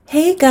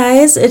Hey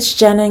guys, it's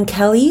Jen and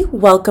Kelly.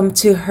 Welcome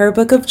to Her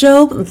Book of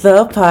Job,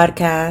 the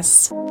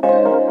podcast.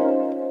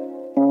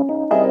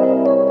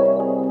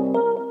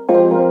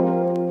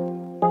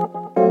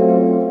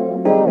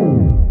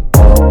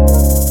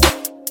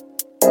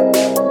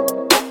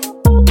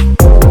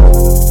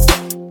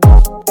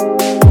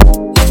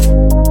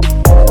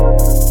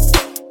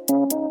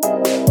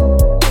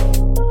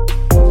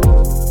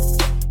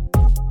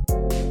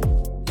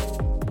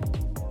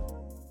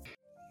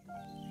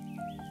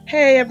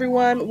 Hey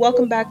everyone,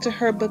 welcome back to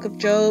Her Book of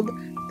Job.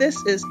 This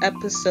is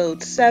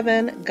episode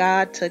 7,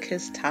 God Took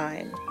His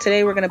Time.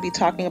 Today we're going to be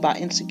talking about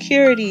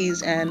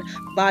insecurities and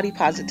body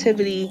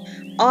positivity,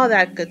 all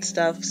that good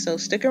stuff. So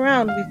stick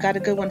around, we've got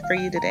a good one for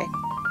you today.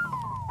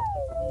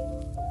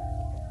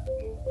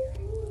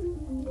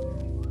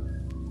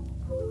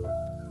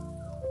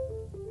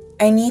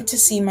 I need to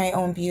see my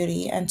own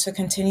beauty and to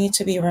continue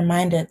to be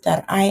reminded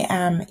that I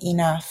am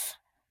enough,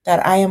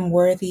 that I am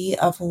worthy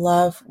of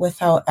love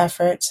without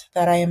effort,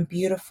 that I am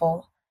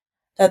beautiful,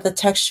 that the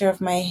texture of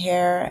my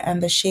hair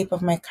and the shape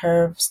of my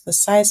curves, the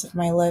size of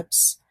my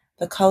lips,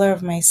 the color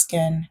of my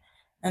skin,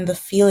 and the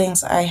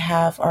feelings I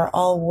have are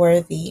all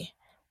worthy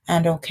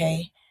and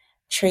okay.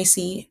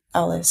 Tracy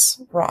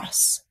Ellis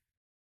Ross.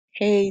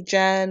 Hey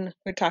Jen,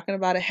 we're talking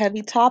about a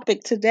heavy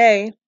topic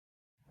today.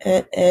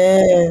 It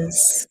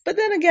is. But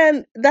then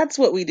again, that's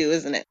what we do,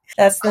 isn't it?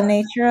 That's the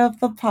nature of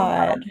the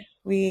pod.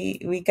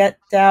 We get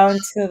down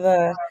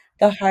to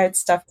the hard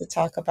stuff to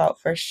talk about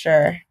for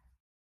sure.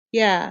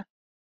 Yeah.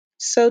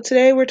 So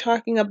today we're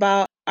talking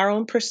about our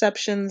own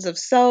perceptions of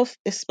self,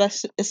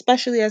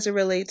 especially as it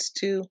relates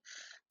to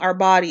our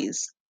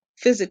bodies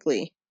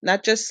physically,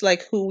 not just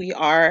like who we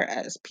are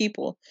as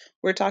people.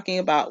 We're talking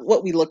about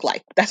what we look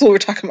like. That's what we're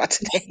talking about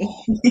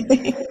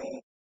today.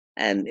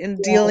 And in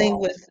dealing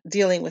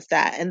with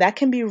that. And that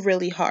can be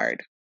really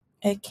hard.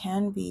 It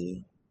can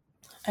be.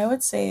 I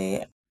would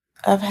say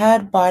I've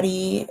had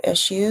body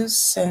issues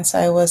since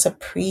I was a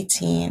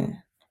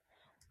preteen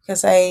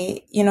because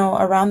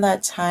around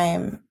that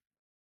time,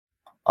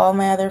 all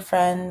my other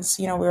friends,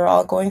 we were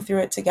all going through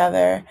it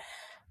together,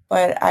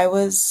 but I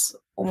was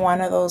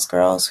one of those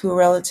girls who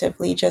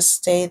relatively just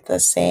stayed the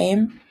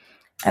same.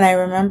 And I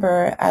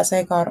remember as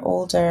I got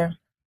older,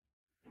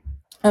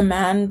 a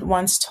man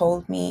once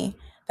told me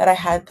that I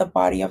had the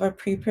body of a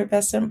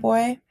prepubescent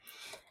boy.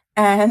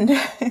 And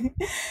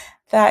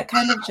that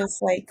kind of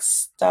just like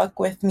stuck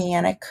with me,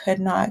 and I could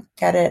not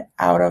get it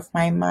out of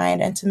my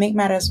mind. And to make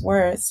matters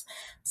worse,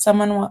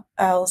 someone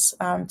else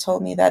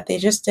told me that they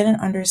just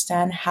didn't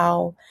understand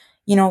how,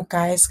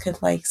 guys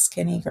could like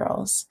skinny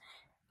girls.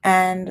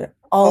 And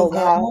Oh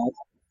wow.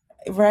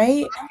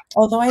 right,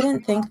 although I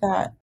didn't think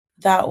that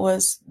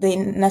they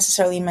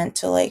necessarily meant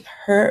to like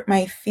hurt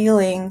my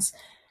feelings,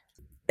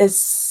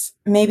 is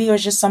maybe it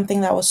was just something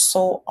that was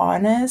so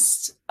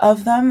honest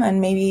of them, and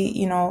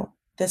maybe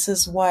this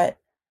is what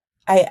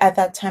I at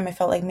that time I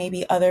felt like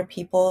maybe other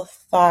people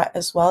thought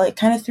as well. It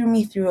kind of threw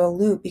me through a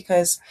loop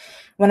because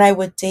when I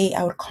would date,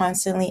 I would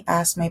constantly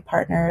ask my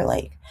partner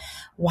like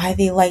why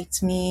they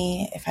liked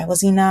me, if I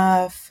was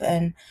enough,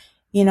 and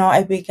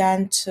I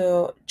began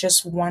to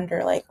just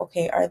wonder like,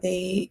 okay, are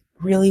they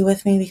really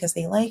with me because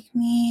they like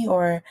me,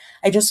 or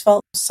I just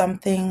felt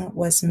something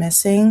was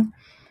missing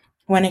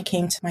when it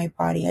came to my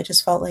body. I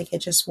just felt like it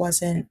just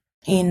wasn't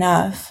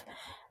enough.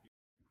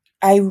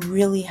 I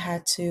really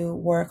had to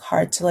work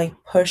hard to like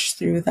push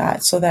through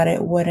that so that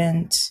it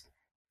wouldn't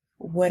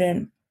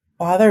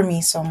bother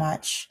me so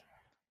much.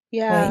 But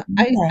Yeah,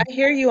 yeah, I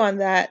hear you on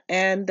that.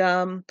 And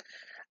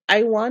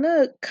I want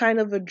to kind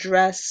of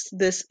address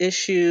this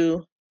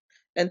issue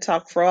and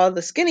talk for all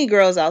the skinny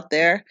girls out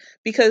there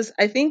because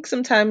I think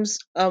sometimes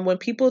when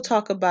people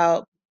talk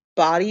about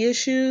body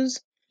issues,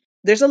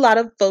 there's a lot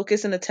of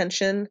focus and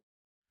attention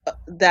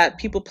that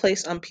people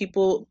place on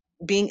people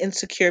being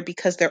insecure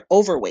because they're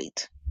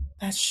overweight.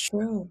 that's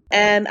true.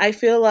 And I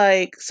feel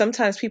like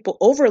sometimes people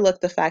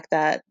overlook the fact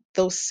that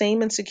those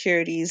same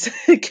insecurities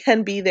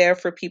can be there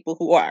for people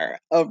who are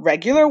a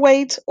regular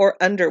weight or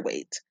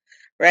underweight,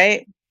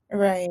 right?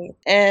 Right.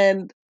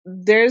 And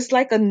there's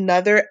like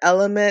another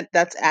element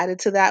that's added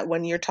to that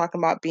when you're talking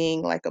about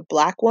being like a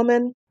black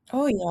woman.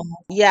 Oh yeah.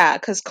 Yeah,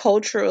 because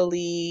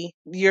culturally,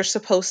 you're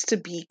supposed to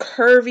be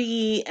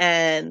curvy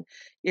and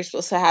you're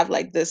supposed to have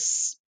like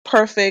this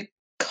perfect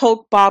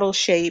Coke bottle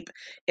shape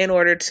in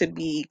order to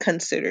be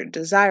considered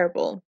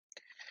desirable.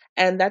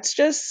 And that's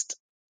just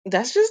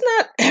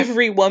not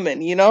every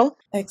woman, you know?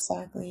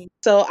 Exactly.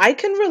 So I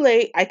can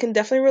relate. I can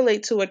definitely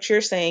relate to what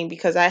you're saying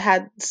because I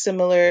had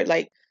similar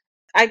like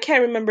I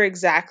can't remember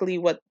exactly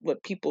what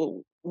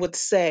people would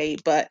say,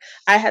 but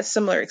I had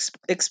similar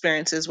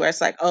experiences where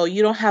it's like, "Oh,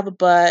 you don't have a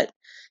butt,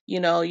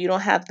 you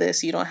don't have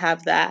this, you don't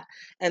have that."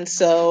 And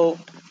so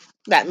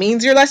that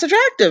means you're less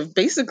attractive,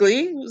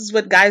 basically, is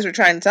what guys were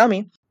trying to tell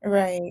me.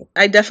 Right.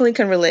 I definitely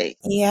can relate.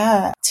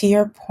 Yeah, to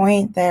your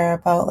point there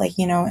about like,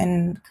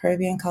 in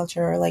Caribbean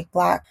culture or like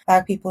black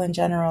people in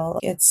general,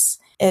 it's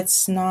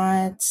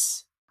not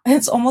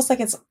it's almost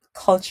like it's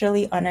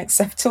culturally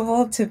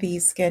unacceptable to be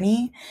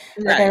skinny.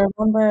 Like I Right.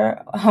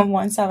 remember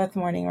one Sabbath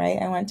morning,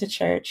 right? I went to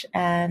church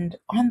and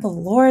on the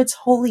Lord's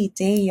holy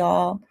day,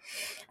 y'all,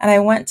 and I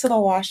went to the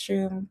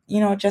washroom,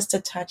 just to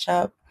touch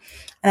up.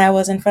 And I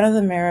was in front of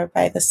the mirror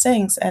by the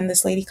sinks, and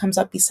this lady comes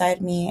up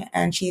beside me,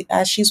 and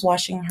as she's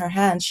washing her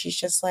hands, she's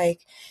just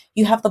like,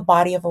 "You have the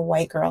body of a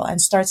white girl,"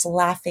 and starts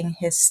laughing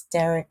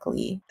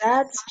hysterically.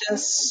 That's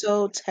just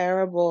so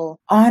terrible.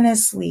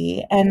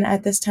 Honestly, and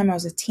at this time I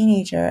was a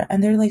teenager,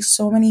 and there are like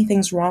so many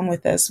things wrong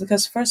with this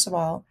because, first of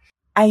all,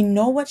 I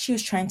know what she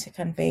was trying to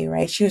convey,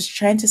 right? She was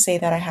trying to say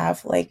that I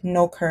have like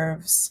no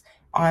curves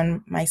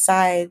on my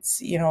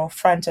sides,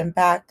 front and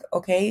back,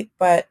 okay?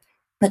 But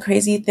the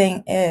crazy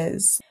thing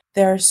is,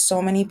 there are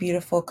so many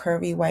beautiful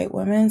curvy white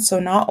women. So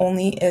not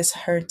only is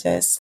her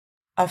disc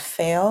a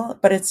fail,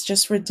 but it's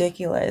just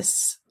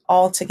ridiculous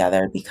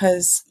altogether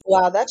because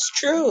Wow, that's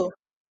true.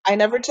 I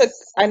never took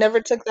I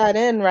never took that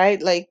in, right?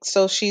 Like,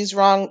 so she's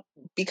wrong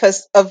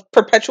because of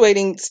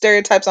perpetuating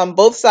stereotypes on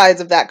both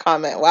sides of that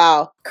comment.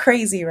 Wow.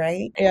 crazy,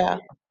 right? Yeah.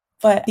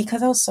 But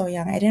because I was so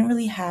young, I didn't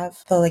really have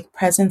the like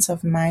presence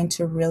of mind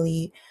to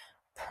really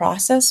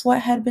process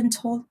what had been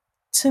told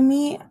to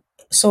me.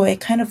 So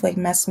it kind of like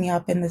messed me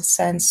up in the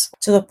sense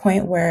to the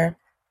point where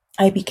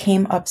I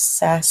became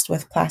obsessed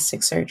with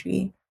plastic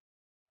surgery.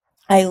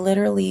 I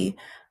literally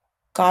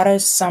got a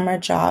summer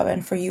job,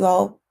 and for you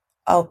all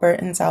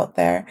Albertans out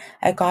there,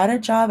 I got a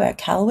job at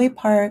Callaway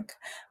Park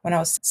when I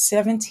was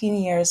 17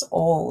 years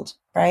old,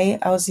 right?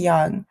 I was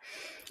young.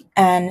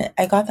 And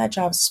I got that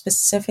job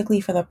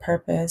specifically for the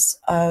purpose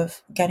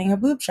of getting a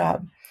boob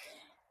job.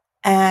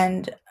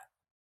 And,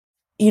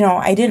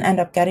 I didn't end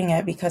up getting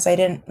it because I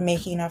didn't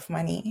make enough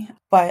money.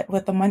 But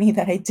with the money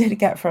that I did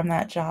get from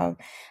that job,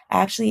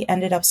 I actually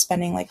ended up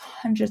spending like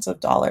hundreds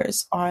of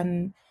dollars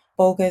on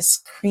bogus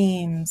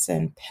creams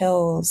and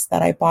pills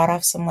that I bought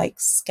off some like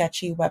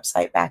sketchy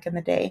website back in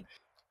the day.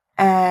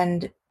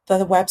 And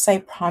the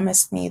website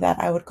promised me that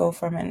I would go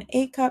from an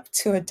A cup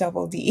to a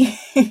double D.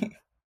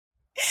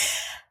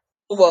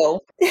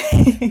 Whoa.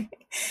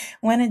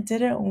 When it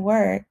didn't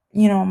work,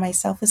 my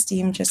self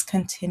esteem just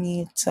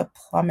continued to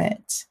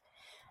plummet.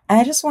 And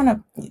I just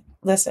want to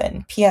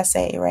listen,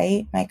 PSA,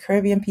 right? My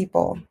Caribbean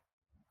people,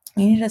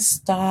 you need to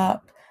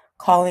stop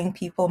calling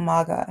people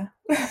MAGA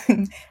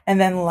and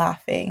then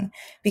laughing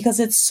because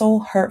it's so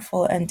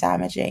hurtful and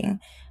damaging.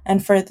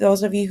 And for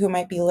those of you who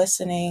might be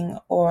listening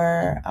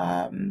or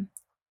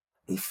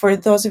for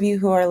those of you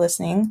who are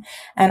listening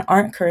and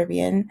aren't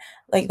Caribbean,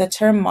 like the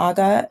term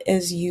MAGA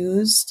is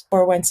used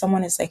for when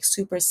someone is like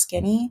super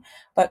skinny,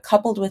 but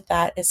coupled with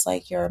that, it's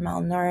like you're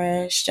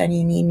malnourished and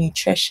you need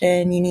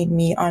nutrition, you need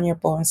meat on your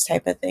bones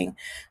type of thing.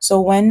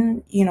 So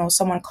when,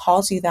 someone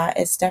calls you that,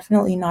 it's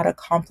definitely not a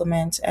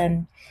compliment.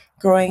 And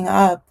growing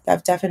up,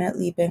 I've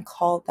definitely been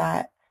called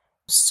that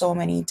so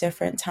many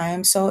different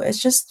times. So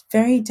it's just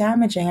very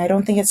damaging. I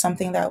don't think it's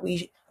something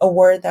a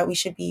word that we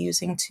should be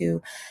using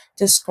to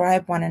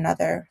describe one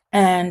another.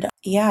 And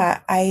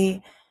yeah,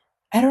 I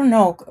don't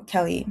know,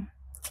 Kelly.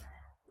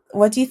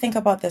 What do you think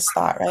about this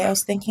thought, right? I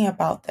was thinking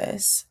about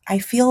this. I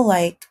feel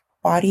like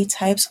body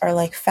types are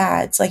like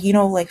fads, like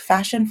like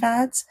fashion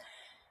fads.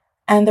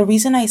 And the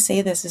reason I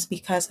say this is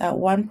because at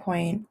one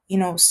point,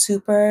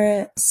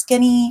 super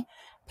skinny,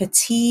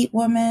 petite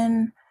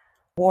women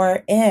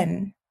were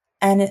in.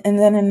 And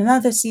then in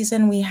another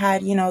season we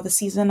had, the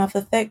season of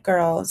the thick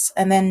girls.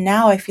 And then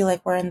now I feel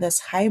like we're in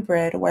this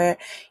hybrid where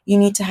you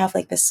need to have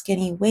like the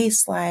skinny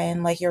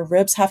waistline, like your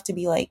ribs have to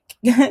be like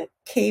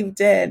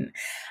caved in,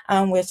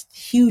 with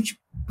huge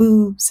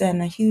boobs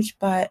and a huge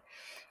butt.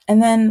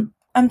 And then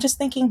I'm just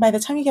thinking by the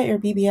time you get your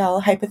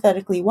BBL,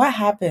 hypothetically, what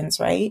happens,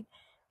 right?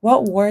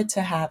 What were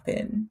to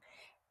happen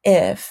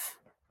if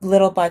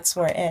little butts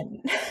were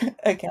in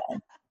again?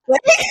 Like,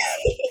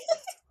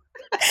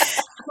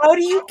 how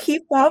do you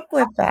keep up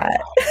with that?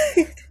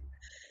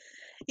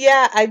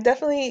 Yeah, I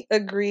definitely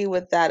agree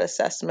with that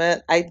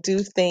assessment. I do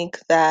think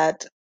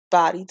that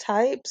body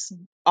types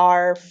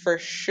are for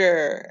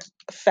sure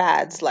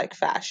fads like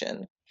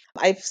fashion.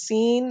 I've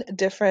seen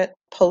different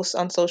posts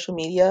on social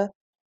media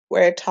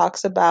where it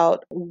talks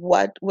about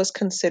what was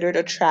considered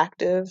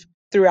attractive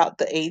throughout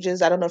the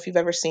ages. I don't know if you've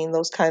ever seen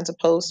those kinds of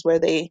posts where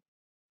they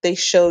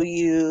show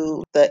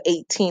you the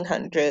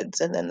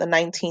 1800s and then the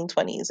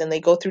 1920s and they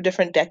go through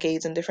different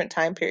decades and different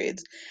time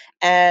periods.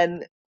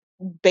 And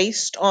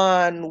based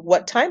on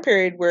what time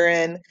period we're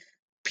in,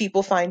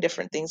 people find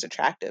different things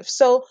attractive.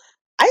 So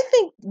I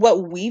think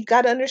what we've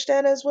got to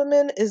understand as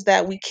women is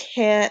that we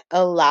can't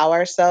allow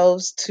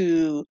ourselves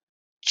to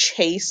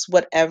chase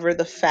whatever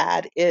the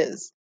fad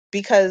is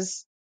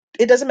because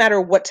it doesn't matter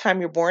what time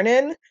you're born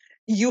in,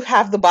 you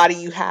have the body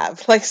you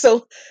have. Like,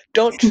 so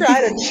don't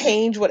try to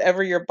change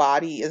whatever your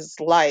body is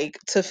like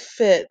to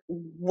fit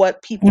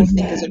what people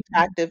think is Mhm.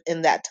 attractive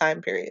in that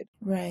time period.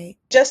 Right.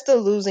 Just a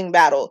losing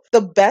battle.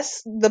 The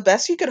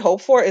best you could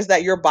hope for is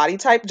that your body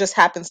type just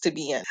happens to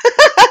be in.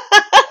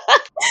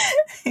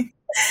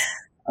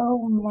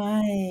 Oh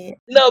my.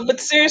 No,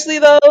 but seriously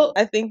though,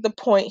 I think the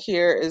point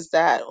here is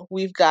that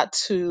we've got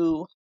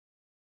to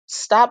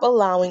stop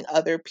allowing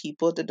other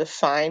people to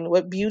define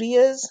what beauty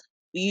is.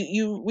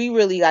 We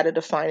really got to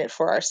define it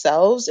for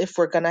ourselves if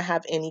we're going to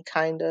have any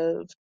kind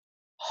of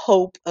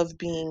hope of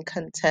being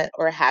content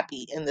or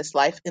happy in this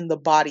life in the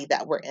body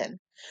that we're in.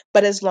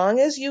 But as long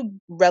as you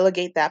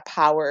relegate that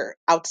power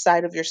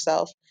outside of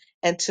yourself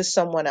and to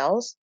someone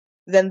else,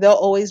 then they'll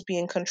always be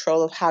in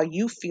control of how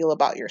you feel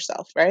about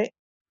yourself, right?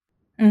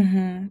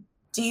 Mm-hmm.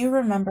 Do you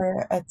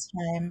remember a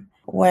time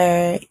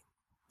where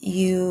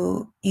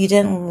you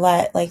didn't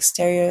let like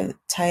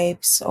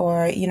stereotypes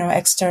or,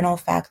 external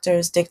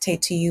factors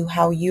dictate to you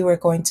how you were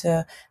going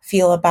to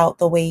feel about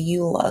the way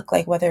you look,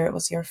 like whether it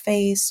was your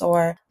face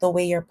or the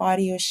way your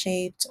body was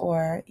shaped,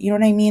 or you know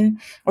what I mean?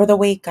 Or the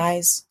way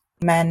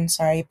men,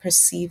 sorry,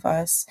 perceive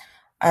us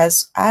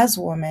as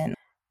women.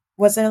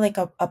 Was there like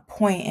a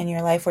point in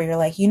your life where you're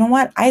like, you know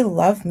what, I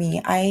love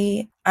me,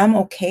 I'm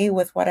okay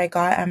with what I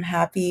got, I'm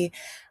happy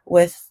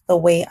with the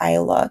way I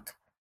look?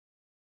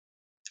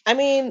 I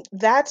mean,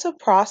 that's a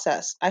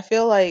process. I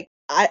feel like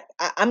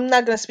I'm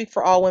not going to speak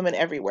for all women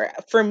everywhere.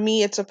 For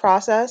me, it's a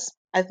process.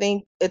 I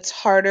think it's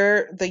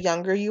harder the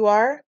younger you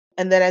are,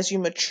 and then as you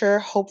mature,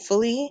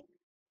 hopefully,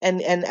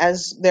 and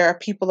as there are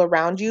people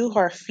around you who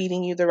are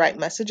feeding you the right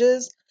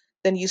messages,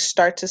 then you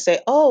start to say,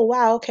 "Oh,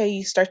 wow, okay."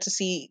 You start to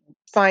see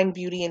find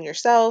beauty in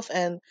yourself,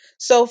 and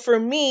so for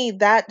me,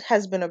 that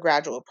has been a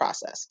gradual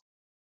process.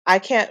 I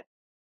can't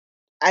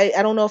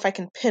I don't know if I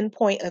can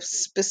pinpoint a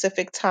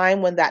specific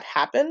time when that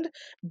happened,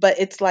 but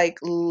it's like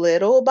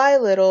little by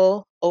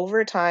little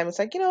over time. It's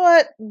like, you know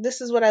what?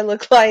 This is what I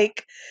look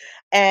like.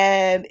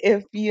 And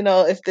if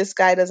this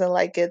guy doesn't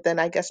like it, then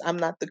I guess I'm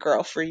not the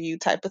girl for you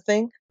type of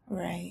thing.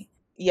 Right.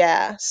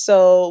 Yeah.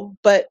 So,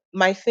 but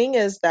my thing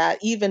is that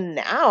even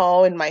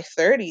now in my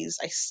 30s,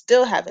 I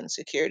still have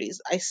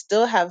insecurities. I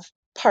still have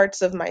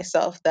parts of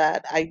myself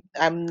that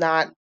I'm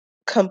not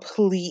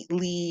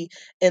completely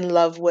in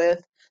love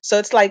with. So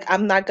it's like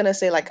I'm not going to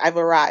say like I've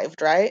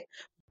arrived, right?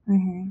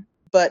 Hmm.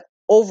 But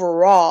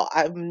overall,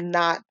 I'm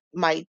not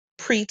my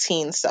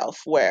preteen self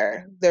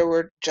where there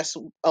were just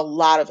a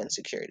lot of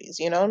insecurities.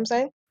 You know what I'm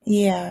saying?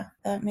 Yeah,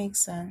 that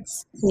makes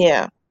sense.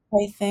 Yeah.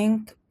 I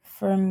think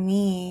for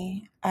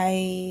me,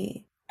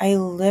 I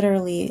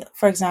literally,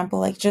 for example,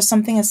 like just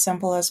something as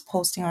simple as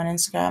posting on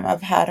Instagram,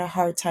 I've had a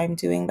hard time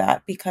doing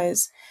that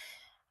because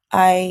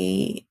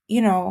like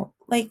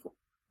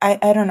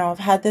I don't know, I've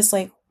had this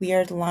like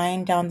weird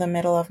line down the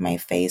middle of my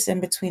face in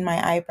between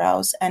my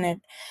eyebrows, and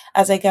it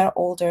as I get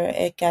older,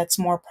 it gets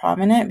more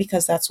prominent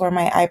because that's where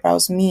my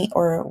eyebrows meet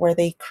or where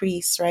they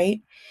crease,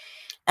 right?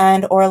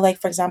 And or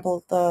like for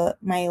example the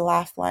my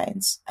laugh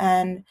lines.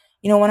 And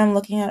when I'm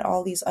looking at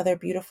all these other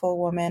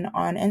beautiful women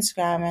on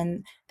Instagram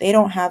and they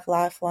don't have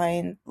laugh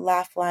lines,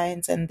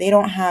 and they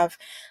don't have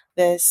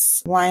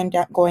this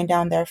going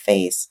down their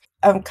face,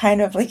 I'm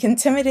kind of like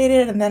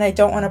intimidated, and then I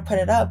don't want to put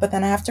it up, but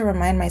then I have to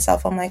remind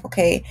myself, I'm like,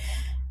 okay,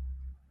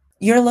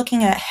 you're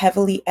looking at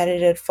heavily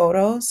edited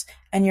photos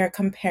and you're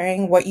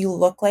comparing what you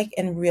look like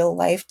in real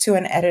life to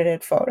an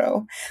edited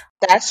photo.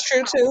 That's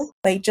true too.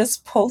 Like,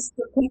 just post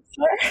the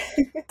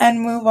picture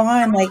and move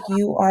on. Like,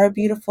 you are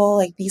beautiful.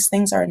 Like, these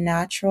things are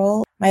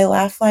natural. My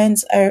laugh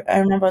lines, I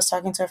remember I was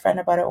talking to a friend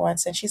about it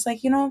once, and she's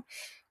like,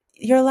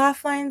 your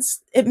laugh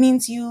lines, it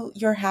means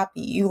you're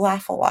happy. You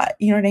laugh a lot.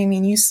 You know what I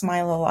mean? You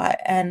smile a lot.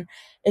 And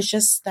it's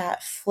just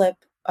that flip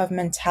of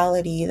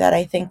mentality that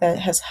I think that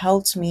has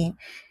helped me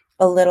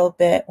a little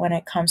bit when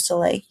it comes to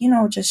like,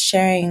 just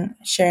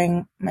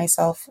sharing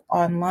myself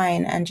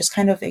online and just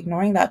kind of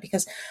ignoring that,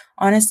 because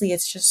honestly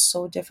it's just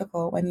so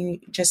difficult when you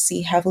just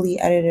see heavily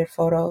edited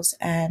photos,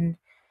 and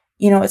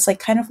it's like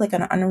kind of like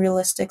an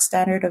unrealistic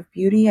standard of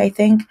beauty, I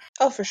think.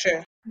 Oh, for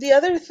sure. The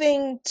other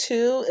thing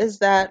too is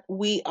that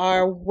we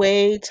are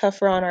way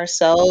tougher on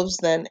ourselves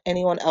than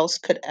anyone else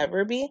could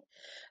ever be.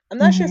 I'm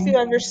not sure if you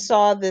Hmm. ever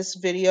saw this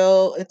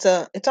video. It's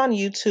on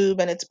YouTube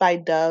and it's by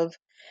Dove,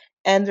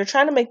 and they're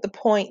trying to make the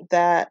point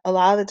that a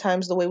lot of the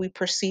times the way we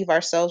perceive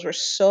ourselves, we're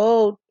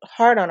so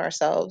hard on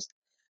ourselves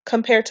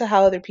compared to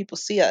how other people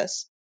see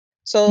us.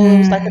 So it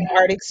was like Mm. an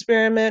art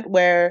experiment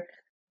where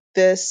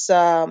this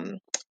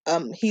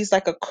he's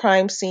like a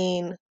crime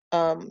scene.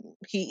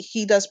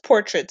 He does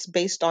portraits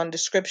based on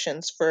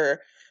descriptions for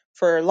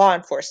law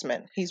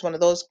enforcement. He's one of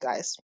those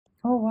guys.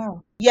 Oh,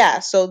 wow. Yeah,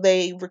 so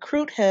they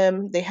recruit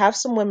him, they have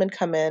some women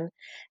come in,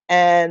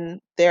 and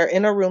they're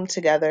in a room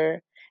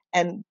together,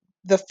 and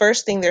the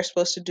first thing they're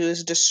supposed to do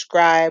is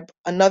describe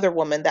another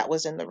woman that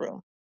was in the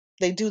room.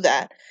 They do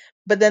that,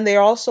 but then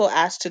they're also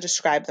asked to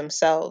describe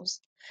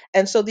themselves.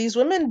 And so these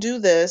women do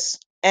this,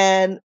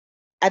 and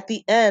at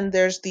the end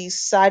there's these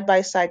side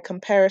by side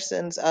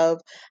comparisons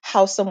of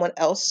how someone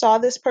else saw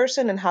this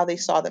person and how they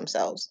saw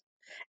themselves.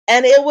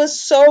 And it was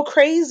so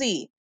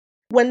crazy.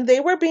 When they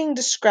were being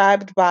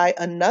described by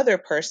another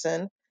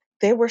person,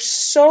 they were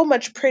so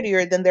much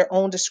prettier than their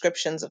own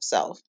descriptions of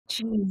self.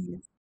 Jeez.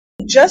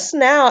 Just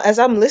now, as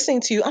I'm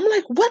listening to you, I'm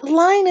like, what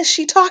line is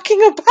she talking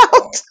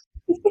about?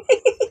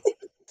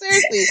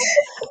 Seriously.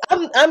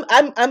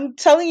 I'm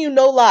telling you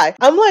no lie.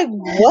 I'm like,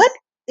 what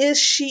is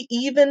she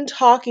even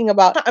talking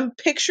about? I'm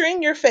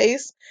picturing your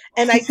face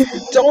and I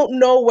don't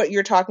know what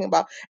you're talking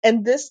about.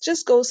 And this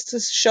just goes to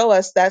show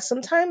us that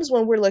sometimes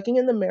when we're looking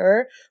in the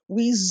mirror,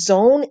 we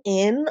zone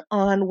in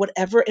on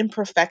whatever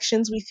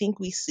imperfections we think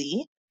we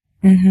see.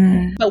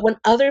 Mhm. But when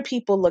other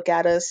people look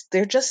at us,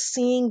 they're just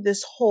seeing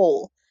this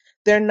whole.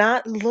 They're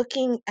not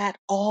looking at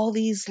all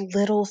these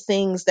little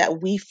things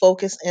that we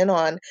focus in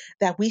on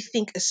that we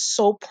think is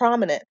so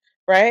prominent,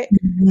 right?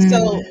 So,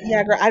 Mhm.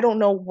 yeah, girl, I don't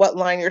know what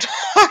line you're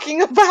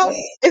talking about.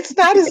 It's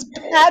not as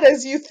bad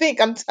as you think,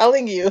 I'm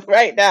telling you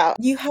right now.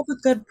 You have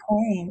a good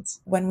point.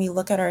 When we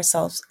look at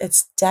ourselves,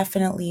 it's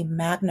definitely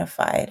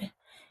magnified.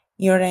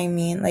 You know what I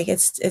mean? Like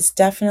it's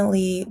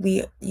definitely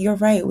you're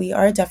right, we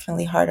are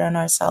definitely hard on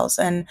ourselves.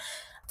 And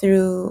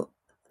through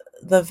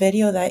the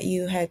video that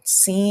you had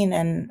seen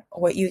and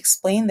what you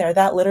explained there,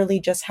 that literally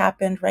just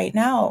happened right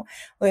now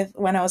with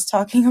when I was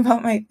talking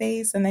about my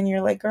face, and then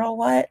you're like, girl,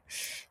 what?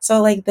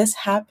 So like this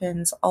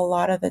happens a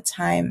lot of the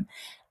time.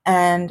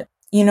 And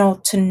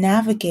to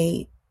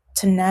navigate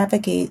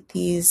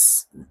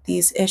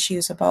these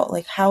issues about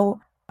like how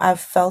I've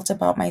felt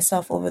about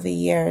myself over the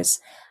years,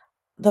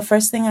 the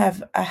first thing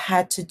I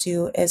had to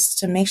do is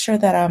to make sure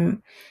that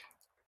I'm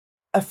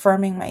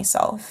affirming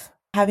myself.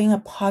 Having a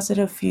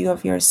positive view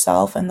of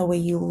yourself and the way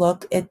you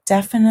look, it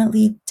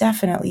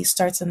definitely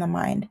starts in the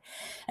mind.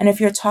 And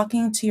if you're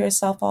talking to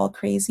yourself all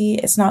crazy,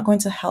 it's not going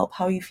to help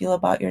how you feel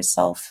about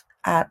yourself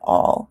at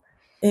all.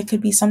 It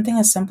could be something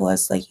as simple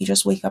as like you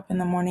just wake up in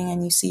the morning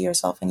and you see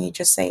yourself and you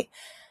just say,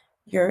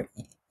 You're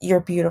you're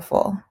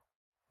beautiful.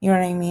 You know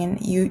what I mean?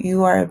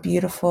 You are a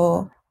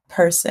beautiful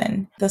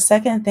person. The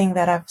second thing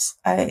that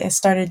I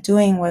started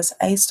doing was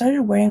I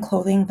started wearing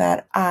clothing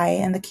that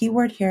and the key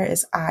word here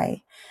is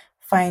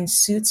find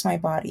suits my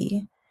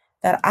body,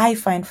 that I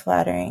find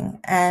flattering,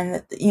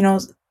 and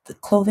the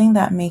clothing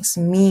that makes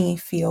me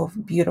feel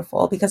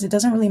beautiful, because it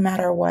doesn't really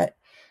matter what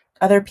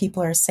other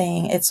people are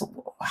saying. It's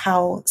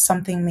how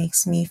something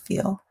makes me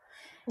feel.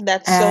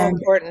 That's so And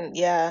important.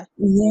 Yeah.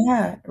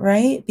 yeah,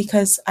 right?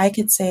 Because I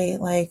could say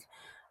like,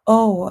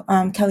 "Oh,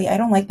 Kelly, I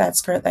don't like that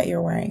skirt that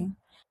you're wearing."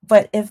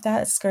 But if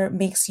that skirt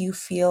makes you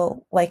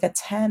feel like a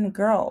 10,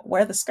 girl,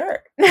 wear the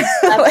skirt. Like,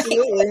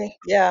 Absolutely.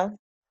 Yeah.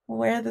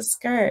 wear the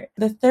skirt.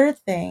 The third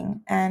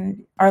thing,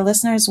 and our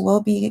listeners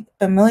will be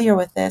familiar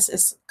with this,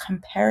 is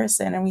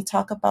comparison. And we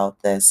talk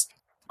about this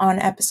on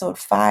episode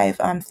 5,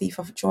 Thief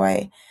of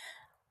Joy.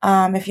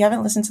 If you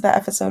haven't listened to that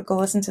episode, go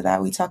listen to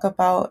that. We talk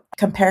about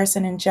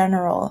comparison in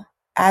general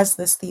as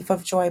this thief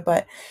of joy,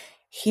 but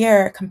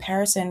here,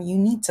 comparison, you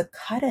need to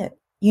cut it.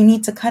 You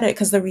need to cut it,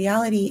 because the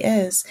reality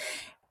is,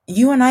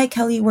 you and I,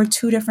 Kelly, we're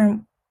two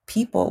different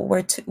people.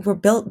 We're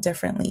built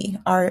differently.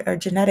 Our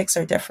genetics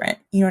are different.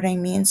 You know what I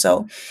mean?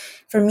 So,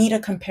 for me to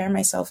compare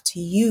myself to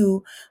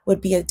you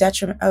would be a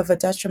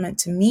detriment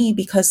to me,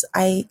 because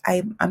I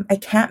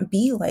can't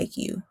be like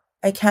you.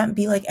 I can't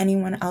be like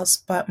anyone else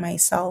but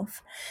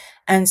myself.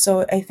 And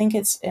so I think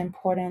it's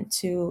important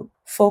to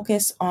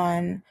focus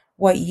on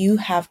what you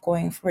have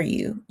going for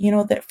you.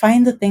 That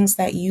find the things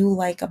that you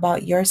like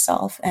about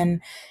yourself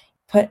and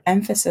put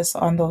emphasis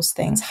on those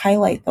things,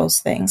 highlight those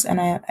things. And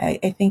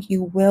I think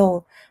you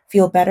will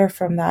feel better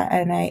from that.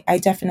 And I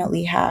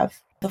definitely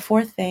have. The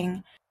fourth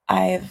thing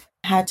I've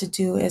had to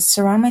do is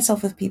surround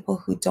myself with people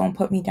who don't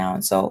put me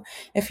down. So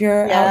if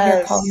you're out here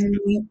Yes. calling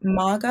me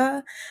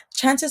MAGA,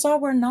 chances are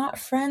we're not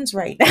friends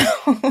right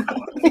now,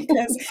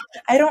 because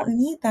I don't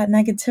need that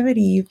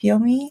negativity. You feel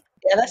me?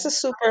 Yeah, that's a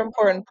super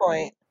important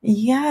point.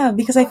 Yeah,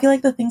 because I feel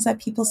like the things that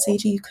people say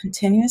to you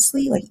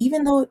continuously, like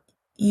even though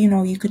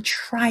you could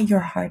try your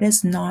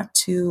hardest not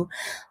to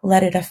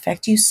let it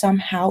affect you,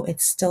 somehow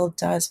it still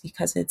does,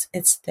 because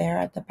it's there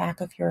at the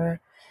back of your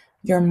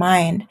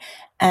mind.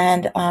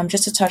 And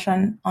just to touch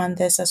on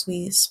this, as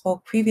we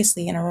spoke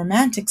previously, in a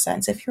romantic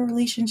sense, if your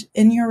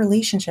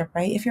relationship,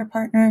 right, if your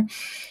partner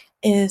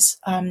is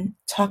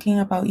talking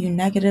about you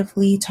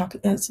negatively,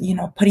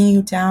 putting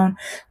you down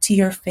to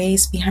your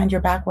face, behind your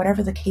back,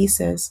 whatever the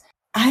case is,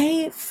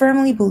 I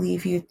firmly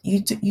believe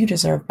you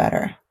deserve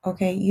better.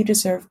 Okay, you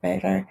deserve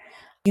better.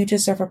 You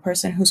deserve a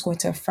person who's going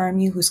to affirm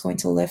you, who's going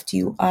to lift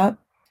you up,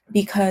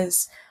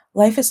 because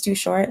life is too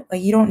short.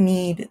 Like, you don't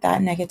need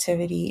that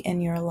negativity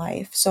in your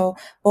life. So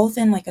both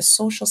in like a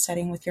social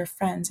setting with your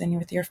friends and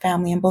with your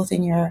family, and both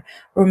in your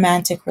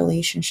romantic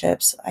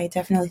relationships, I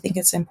definitely think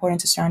it's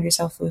important to surround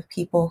yourself with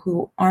people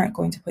who aren't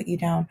going to put you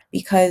down,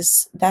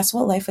 because that's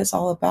what life is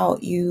all about.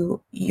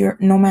 You're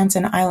no man's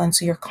an island,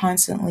 so you're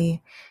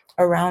constantly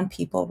around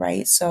people,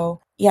 right? So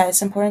yeah,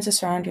 it's important to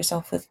surround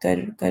yourself with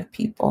good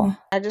people.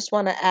 I just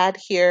want to add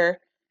here,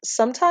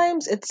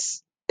 sometimes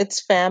it's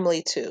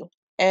family too.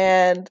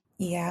 And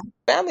Yeah.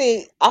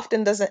 family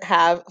often doesn't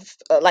have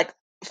like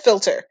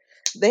filter.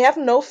 They have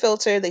no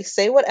filter. They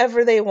say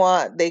whatever they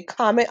want. They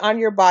comment on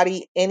your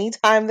body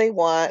anytime they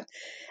want.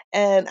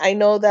 And I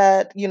know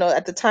that,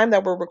 at the time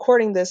that we're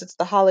recording this, it's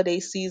the holiday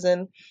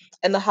season.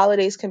 And the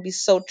holidays can be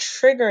so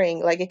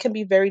triggering. Like, it can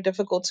be very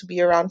difficult to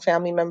be around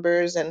family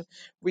members and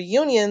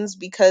reunions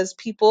because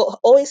people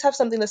always have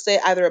something to say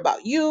either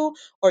about you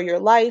or your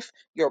life,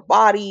 your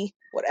body,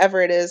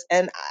 whatever it is.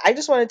 And I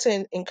just wanted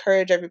to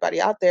encourage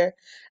everybody out there,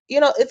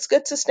 it's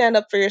good to stand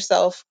up for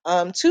yourself,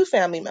 to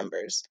family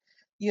members.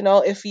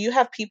 If you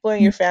have people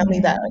in your family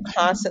that are Mhm.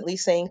 constantly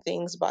saying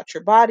things about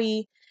your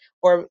body,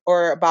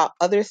 or about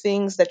other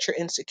things that you're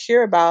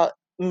insecure about,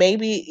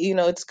 maybe,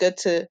 it's good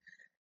to,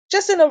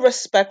 just in a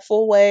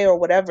respectful way or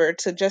whatever,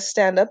 to just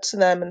stand up to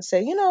them and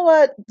say, you know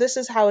what, this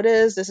is how it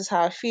is, this is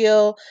how I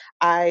feel.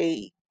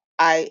 I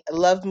i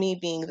love me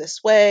being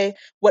this way,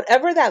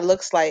 whatever that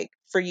looks like.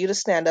 For you to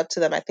stand up to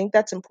them, I think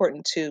that's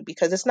important too,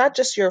 because it's not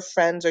just your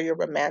friends or your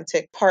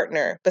romantic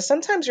partner, but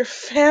sometimes your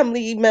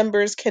family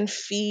members can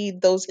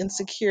feed those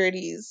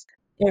insecurities.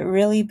 It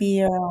really be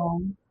your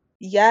own.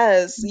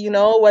 Yes,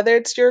 whether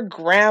it's your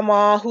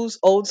grandma who's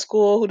old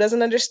school, who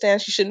doesn't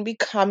understand she shouldn't be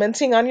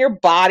commenting on your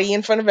body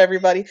in front of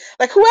everybody,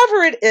 like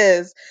whoever it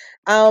is.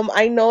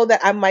 I know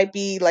that I might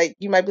be like,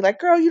 you might be like,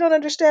 girl, you don't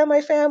understand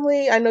my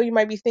family. I know you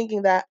might be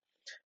thinking that.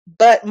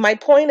 But my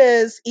point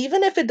is,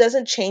 even if it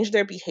doesn't change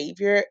their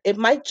behavior, it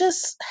might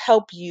just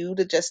help you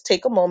to just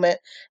take a moment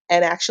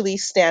and actually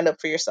stand up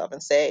for yourself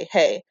and say,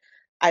 "Hey,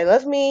 I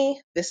love me.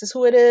 This is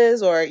who it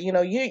is," or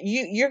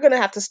you're gonna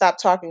have to stop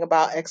talking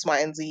about X, Y,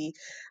 and Z,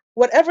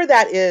 whatever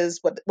that is,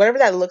 whatever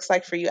that looks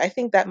like for you. I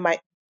think that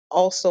might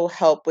also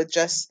help with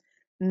just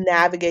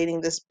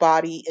navigating this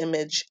body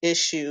image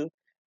issue.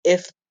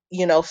 If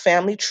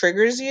family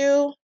triggers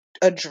you,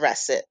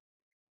 address it.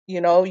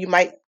 You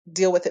might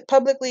deal with it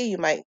publicly. You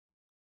might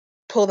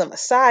pull them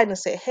aside and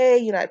say,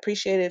 hey, I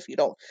appreciate it if you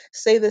don't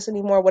say this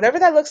anymore. Whatever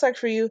that looks like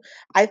for you,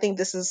 I think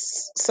this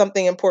is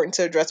something important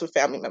to address with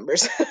family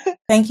members.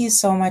 Thank you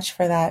so much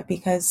for that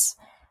because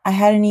I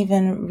hadn't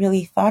even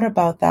really thought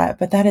about that,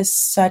 but that is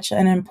such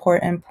an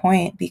important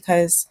point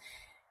because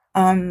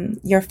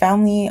your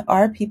family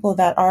are people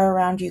that are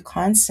around you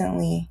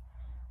constantly.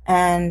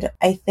 And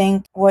I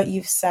think what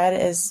you've said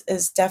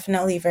is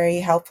definitely very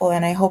helpful,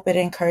 and I hope it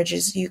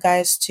encourages you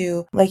guys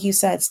to, like you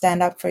said,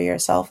 stand up for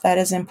yourself. That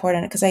is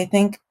important because I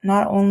think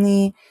not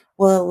only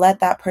will it let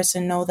that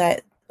person know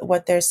that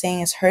what they're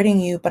saying is hurting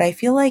you, but I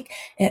feel like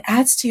it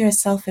adds to your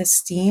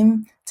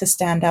self-esteem to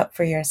stand up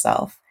for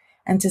yourself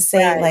and to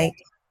say Right.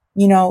 like,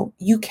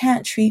 you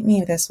can't treat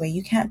me this way.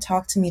 You can't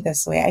talk to me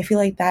this way. I feel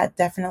like that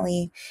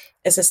definitely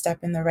is a step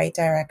in the right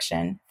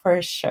direction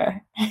for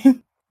sure.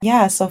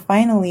 Yeah, so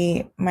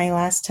finally, my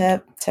last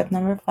tip, tip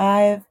number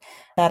 5,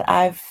 that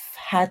I've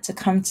had to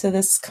come to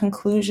this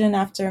conclusion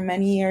after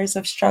many years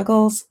of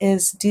struggles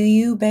is do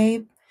you,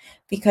 babe?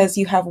 Because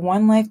you have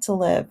one life to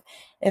live.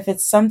 If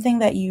it's something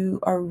that you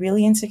are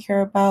really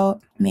insecure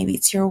about, maybe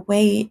it's your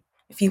weight.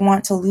 If you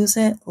want to lose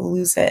it,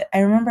 lose it. I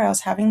remember I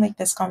was having like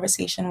this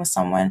conversation with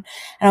someone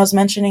and I was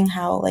mentioning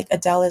how like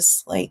Adele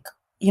is like,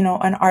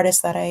 an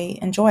artist that I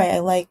enjoy. I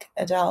like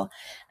Adele.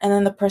 And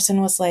then the person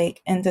was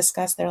like in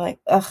disgust. They're like,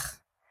 ugh,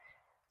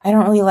 I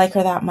don't really like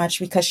her that much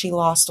because she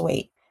lost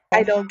weight.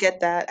 I don't get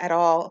that at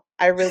all.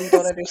 I really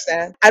don't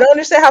understand. I don't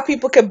understand how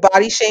people can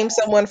body shame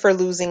someone for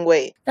losing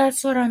weight.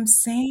 That's what I'm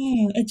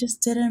saying. It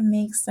just didn't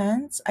make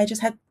sense. I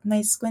just had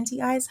my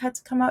squinty eyes had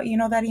to come out. You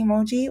know that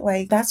emoji?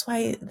 Like, that's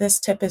why this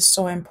tip is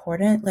so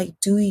important. Like,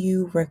 do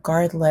you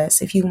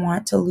regardless. If you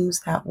want to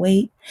lose that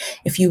weight,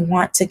 if you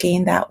want to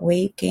gain that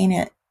weight, gain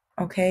it.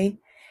 Okay?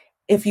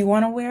 If you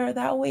want to wear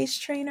that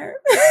waist trainer,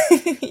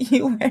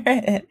 you wear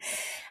it.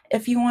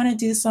 If you want to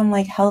do some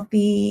like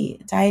healthy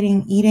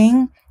dieting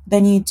eating,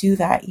 then you do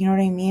that. You know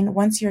what I mean?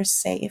 Once you're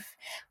safe.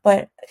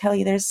 But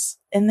Kelly, there's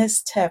in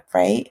this tip,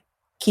 right?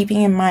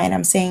 Keeping in mind,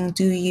 I'm saying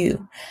do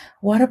you.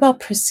 What about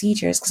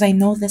procedures? Because I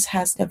know this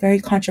has a very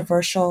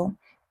controversial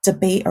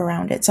debate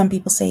around it. Some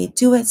people say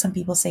do it, some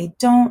people say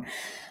don't.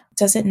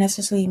 Does it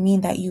necessarily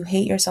mean that you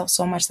hate yourself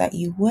so much that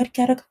you would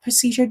get a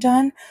procedure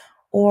done?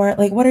 Or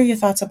like what are your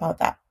thoughts about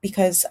that?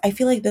 Because I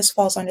feel like this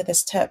falls under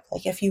this tip.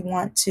 Like if you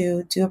want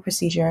to do a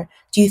procedure,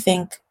 do you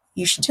think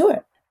you should do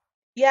it?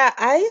 Yeah,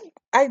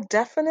 I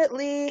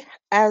definitely,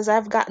 as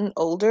I've gotten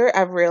older,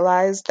 I've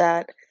realized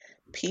that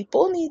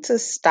people need to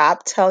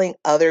stop telling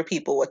other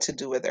people what to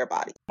do with their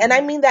body. And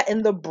I mean that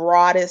in the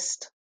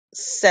broadest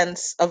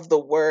sense of the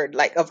word,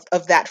 like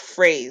of that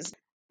phrase.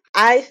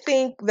 I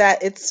think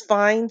that it's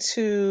fine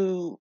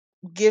to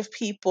give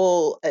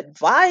people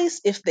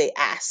advice if they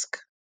ask,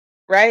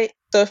 right?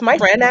 So if my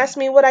friend asks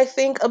me what I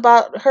think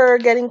about her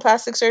getting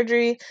plastic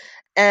surgery,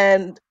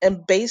 and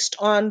based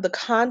on the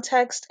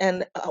context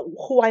and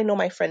who I know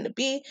my friend to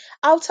be,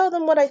 I'll tell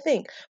them what I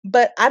think.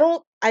 But I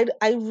don't I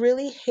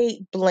really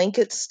hate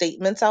blanket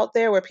statements out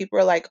there where people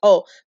are like,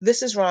 "Oh,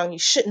 this is wrong, you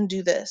shouldn't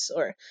do this,"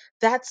 or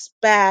 "That's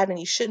bad and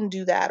you shouldn't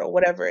do that," or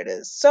whatever it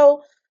is.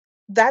 So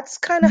that's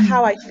kind of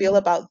how I feel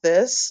about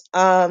this.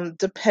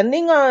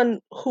 Depending on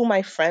who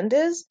my friend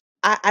is,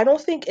 I don't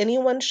think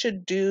anyone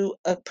should do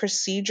a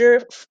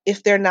procedure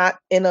if they're not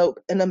in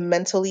a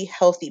mentally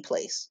healthy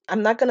place.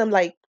 I'm not gonna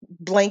like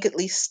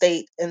blanketly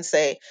state and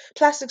say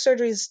plastic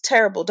surgery is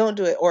terrible, don't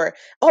do it, or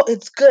oh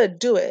it's good,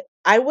 do it.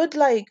 I would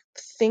like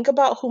think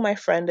about who my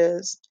friend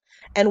is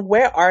and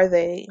where are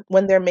they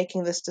when they're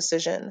making this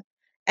decision.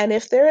 And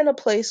if they're in a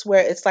place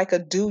where it's like a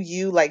do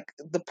you, like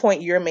the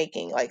point you're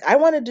making, like I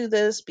want to do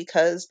this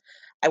because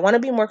I want to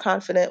be more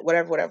confident,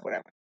 whatever, whatever,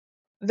 whatever,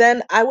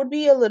 then I would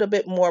be a little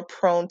bit more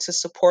prone to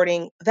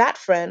supporting that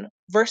friend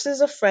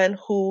versus a friend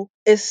who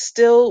is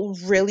still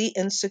really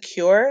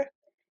insecure,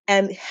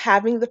 and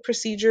having the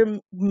procedure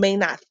may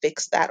not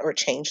fix that or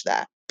change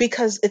that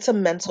because it's a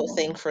mental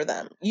thing for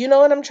them. You know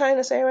what I'm trying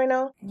to say right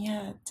now?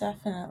 Yeah,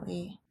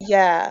 definitely.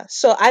 Yeah.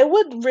 So I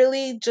would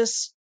really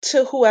just,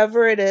 to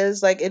whoever it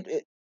is, like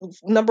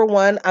number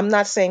one, I'm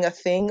not saying a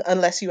thing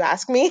unless you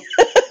ask me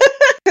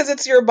because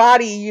it's your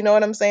body. You know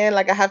what I'm saying?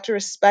 Like I have to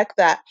respect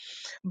that.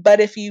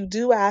 But if you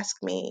do ask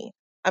me,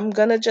 I'm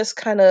gonna just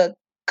kind of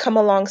come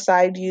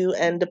alongside you,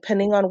 and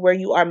depending on where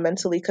you are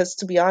mentally, because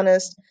to be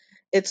honest,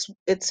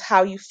 it's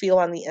how you feel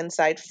on the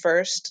inside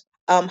first.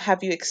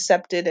 Have you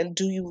accepted and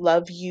do you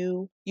love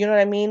you? You know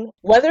what I mean?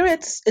 Whether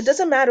it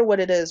doesn't matter what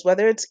it is,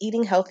 whether it's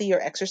eating healthy or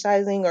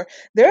exercising, or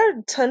there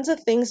are tons of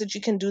things that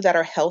you can do that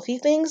are healthy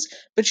things,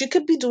 but you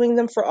could be doing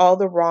them for all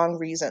the wrong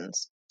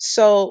reasons.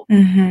 So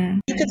Mm-hmm.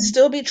 you could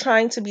still be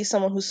trying to be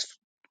someone who's,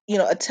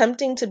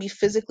 attempting to be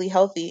physically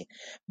healthy,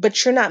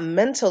 but you're not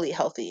mentally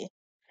healthy.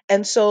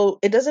 And so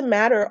it doesn't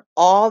matter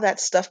all that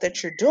stuff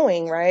that you're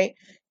doing, right?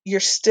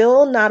 You're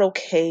still not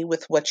okay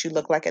with what you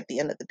look like at the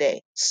end of the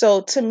day.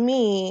 So to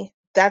me,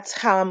 that's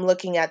how I'm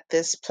looking at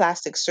this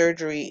plastic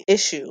surgery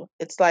issue.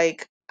 It's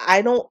like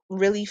I don't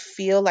really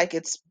feel like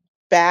it's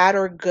bad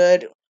or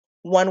good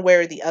one way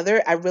or the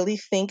other. I really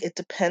think it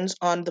depends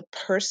on the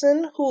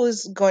person who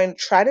is going to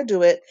try to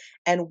do it,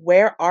 and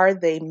where are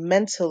they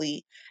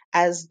mentally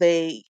as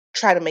they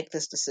try to make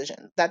this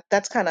decision.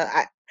 That's kind of,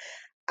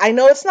 I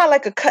know it's not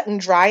like a cut and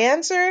dry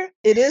answer.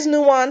 It is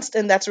nuanced,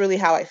 and that's really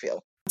how I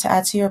feel. To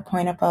add to your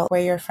point about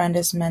where your friend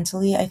is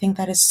mentally, I think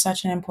that is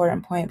such an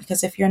important point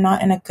because if you're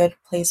not in a good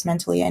place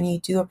mentally and you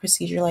do a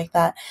procedure like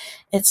that,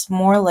 it's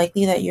more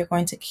likely that you're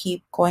going to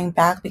keep going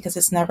back because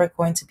it's never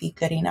going to be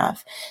good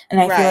enough.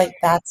 And I feel Right. like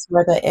that's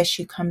where the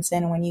issue comes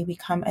in when you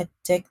become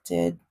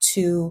addicted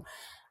to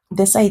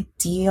this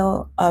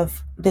idea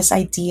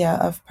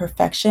of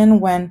perfection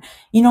when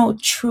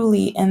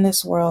truly in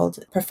this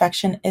world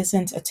perfection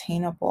isn't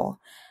attainable.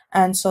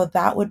 And so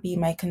that would be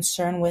my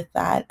concern with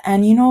that.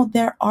 And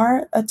there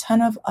are a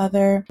ton of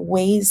other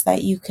ways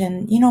that you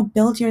can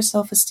build your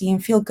self-esteem,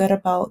 feel good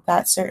about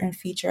that certain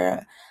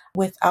feature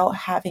without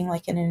having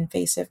like an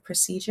invasive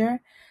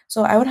procedure.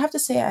 So I would have to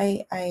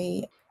say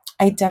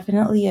I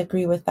definitely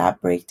agree with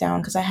that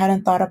breakdown because I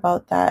hadn't thought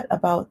about that,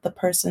 about the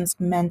person's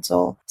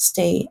mental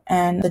state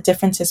and the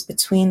differences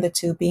between the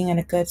two being in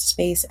a good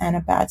space and a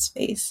bad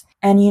space.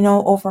 And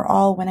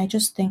overall, when I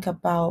just think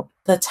about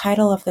the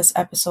title of this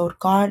episode,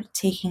 God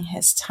taking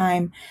his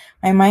time,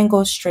 my mind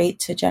goes straight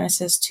to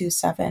Genesis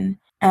 2:7.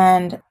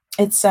 And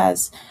it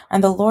says,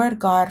 "And the Lord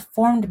God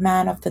formed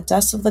man of the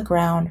dust of the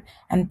ground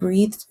and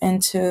breathed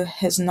into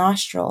his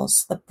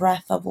nostrils the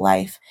breath of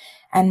life,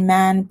 and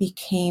man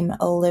became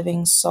a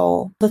living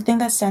soul." The thing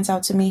that stands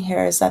out to me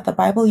here is that the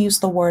Bible used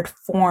the word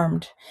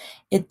formed.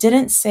 It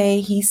didn't say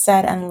he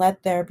said, "And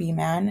let there be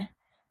man,"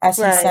 as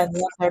he Right. said,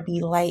 "Let there be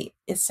light."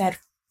 It said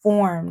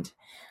formed.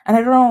 And I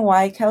don't know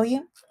why,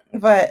 Kelly,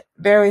 but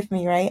bear with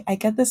me, right? I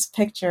get this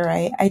picture,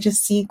 right? I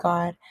just see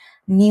God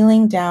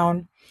kneeling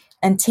down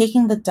and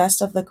taking the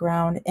dust of the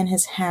ground in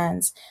his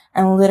hands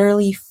and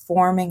literally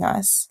forming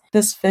us.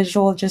 This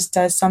visual just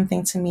does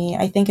something to me.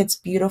 I think it's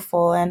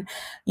beautiful. And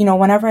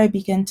whenever I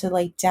begin to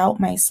like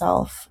doubt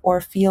myself or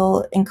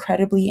feel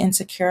incredibly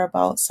insecure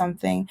about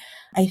something,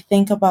 I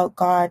think about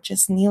God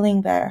just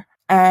kneeling there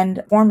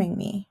and forming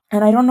me.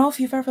 And I don't know if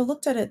you've ever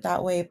looked at it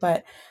that way,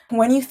 but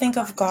when you think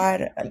of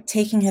God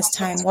taking his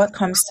time, what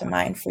comes to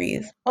mind for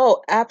you?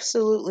 Oh,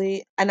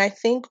 absolutely. And I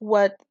think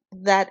what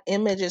that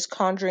image is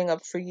conjuring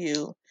up for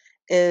you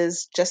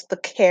is just the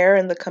care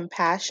and the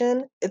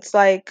compassion. It's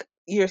like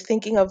you're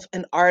thinking of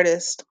an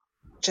artist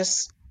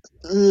just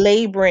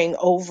laboring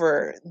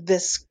over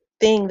this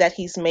thing that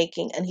he's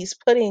making, and he's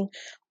putting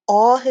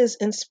all his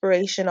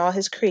inspiration, all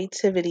his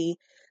creativity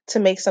to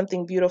make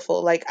something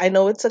beautiful. Like I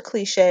know it's a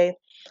cliche,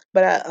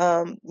 but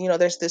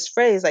there's this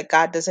phrase like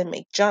God doesn't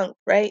make junk,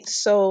 right?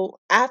 So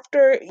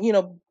after,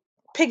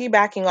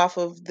 piggybacking off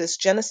of this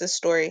Genesis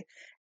story,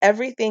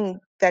 everything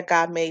that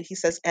God made, he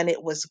says, and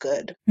it was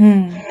good.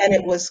 Hmm. And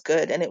it was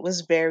good. And it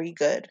was very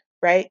good.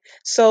 Right.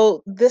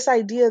 So, this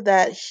idea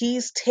that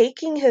he's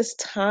taking his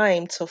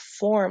time to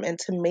form and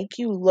to make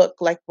you look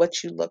like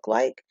what you look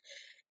like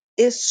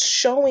is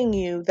showing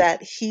you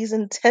that he's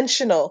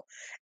intentional.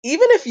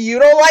 Even if you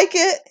don't like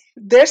it,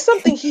 there's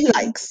something he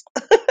likes.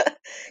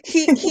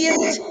 He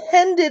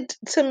intended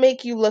to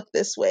make you look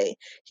this way.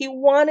 He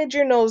wanted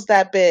your nose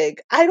that big.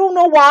 I don't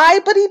know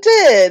why, but he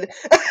did.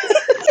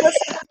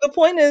 The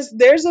point is,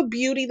 there's a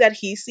beauty that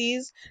he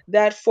sees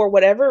that for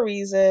whatever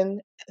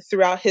reason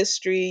throughout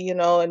history,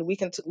 and we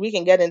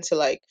can get into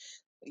like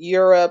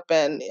Europe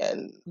and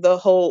the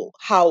whole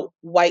how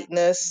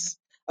whiteness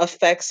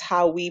affects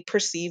how we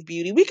perceive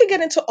beauty. We could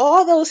get into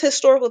all those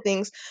historical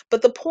things,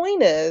 but the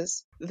point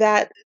is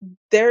that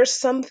there's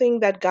something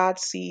that God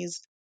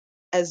sees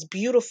as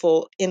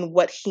beautiful in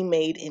what he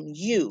made in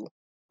you.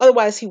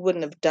 Otherwise, he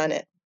wouldn't have done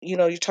it. You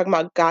know, you're talking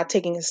about God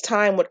taking his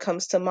time. What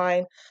comes to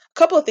mind? A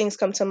couple of things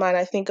come to mind.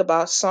 I think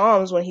about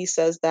Psalms when he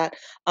says that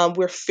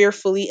we're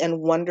fearfully and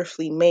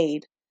wonderfully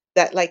made.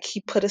 That like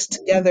he put us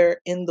together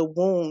in the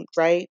womb,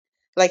 right?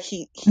 Like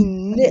he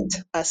knit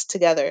us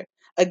together.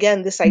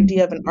 Again, this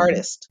idea of an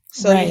artist.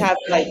 So you Right. have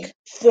like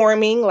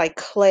forming, like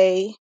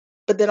clay,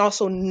 but then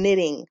also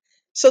knitting.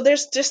 So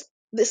there's just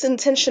this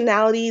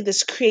intentionality,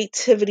 this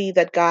creativity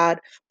that God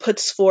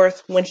puts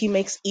forth when he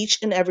makes each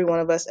and every one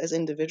of us as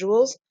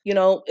individuals. You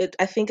know,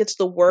 I think it's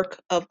the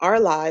work of our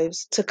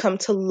lives to come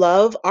to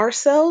love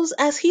ourselves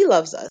as he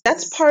loves us.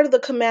 That's part of the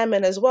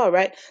commandment as well,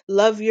 right?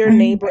 Love your Mhm.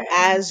 neighbor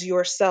as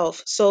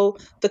yourself. So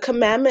the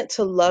commandment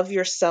to love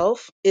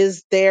yourself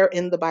is there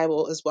in the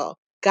Bible as well.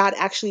 God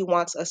actually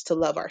wants us to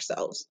love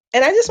ourselves.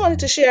 And I just wanted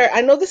to share,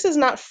 I know this is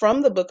not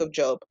from the book of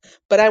Job,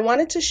 but I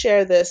wanted to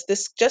share this.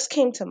 This just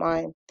came to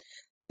mind.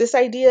 This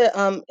idea,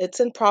 it's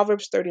in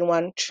Proverbs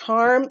 31.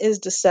 Charm is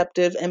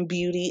deceptive and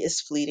beauty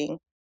is fleeting.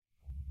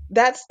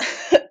 That's,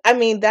 I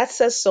mean, that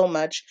says so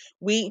much.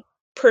 We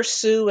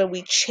pursue and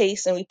we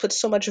chase and we put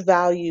so much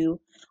value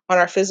on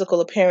our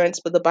physical appearance,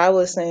 but the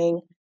Bible is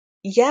saying,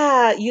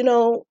 yeah, you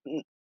know,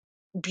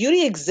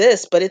 beauty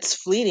exists, but it's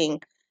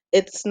fleeting.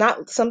 It's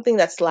not something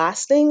that's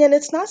lasting and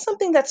it's not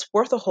something that's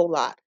worth a whole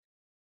lot.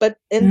 But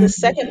in the Mhm.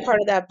 second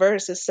part of that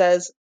verse, it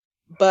says,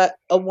 but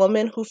a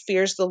woman who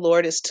fears the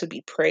Lord is to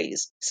be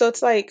praised. So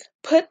it's like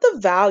put the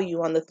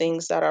value on the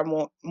things that are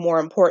more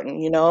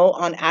important, you know,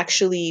 on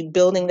actually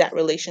building that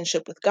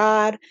relationship with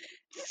God,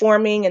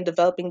 forming and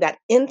developing that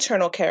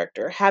internal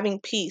character, having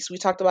peace. We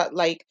talked about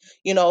like,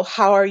 you know,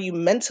 how are you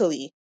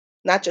mentally,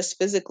 not just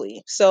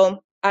physically. So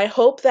I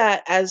hope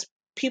that as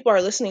people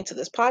are listening to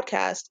this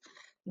podcast,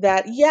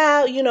 that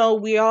yeah, you know,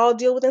 we all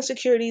deal with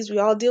insecurities, we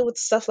all deal with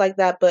stuff like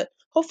that, but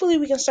hopefully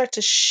we can start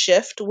to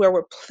shift where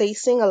we're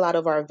placing a lot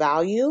of our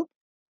value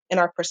and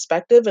our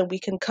perspective, and we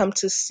can come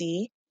to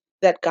see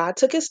that God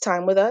took his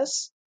time with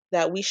us,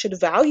 that we should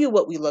value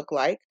what we look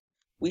like,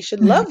 we should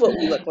Mhm. love what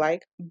we look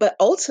like, but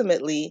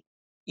ultimately,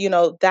 you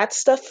know, that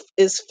stuff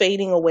is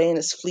fading away and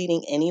is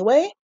fleeting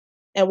anyway,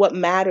 and what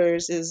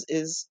matters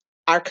is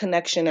our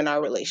connection and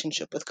our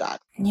relationship with God.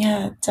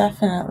 Yeah,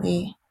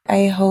 definitely.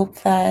 I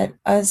hope that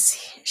us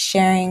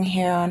sharing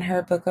here on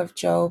her book of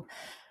Job,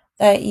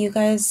 that you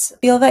guys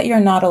feel that you're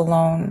not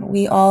alone.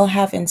 We all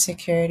have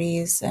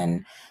insecurities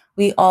and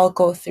we all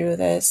go through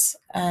this.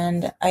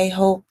 And I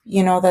hope,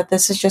 you know, that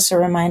this is just a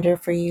reminder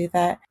for you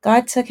that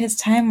God took his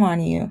time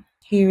on you.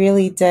 He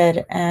really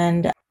did.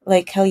 And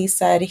like Kelly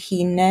said,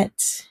 he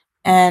knit.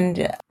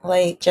 And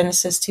like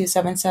Genesis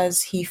 2:7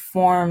 says, he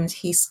formed,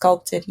 he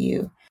sculpted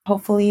you.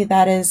 Hopefully,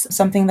 that is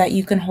something that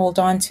you can hold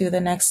on to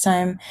the next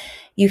time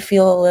you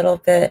feel a little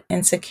bit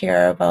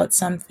insecure about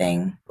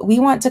something. We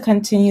want to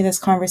continue this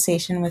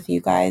conversation with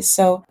you guys.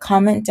 So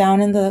comment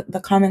down in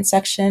the comment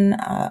section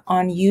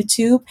on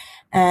YouTube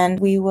and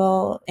we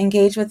will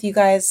engage with you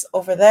guys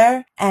over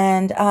there.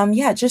 And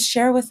yeah, just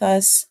share with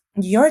us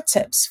your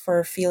tips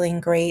for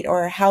feeling great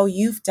or how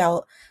you've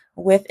dealt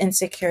with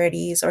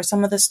insecurities or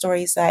some of the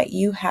stories that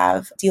you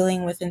have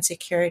dealing with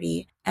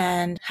insecurity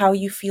and how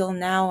you feel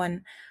now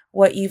and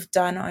what you've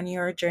done on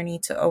your journey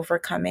to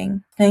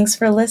overcoming. Thanks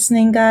for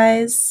listening,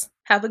 guys.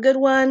 Have a good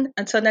one.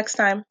 Until next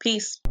time,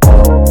 peace.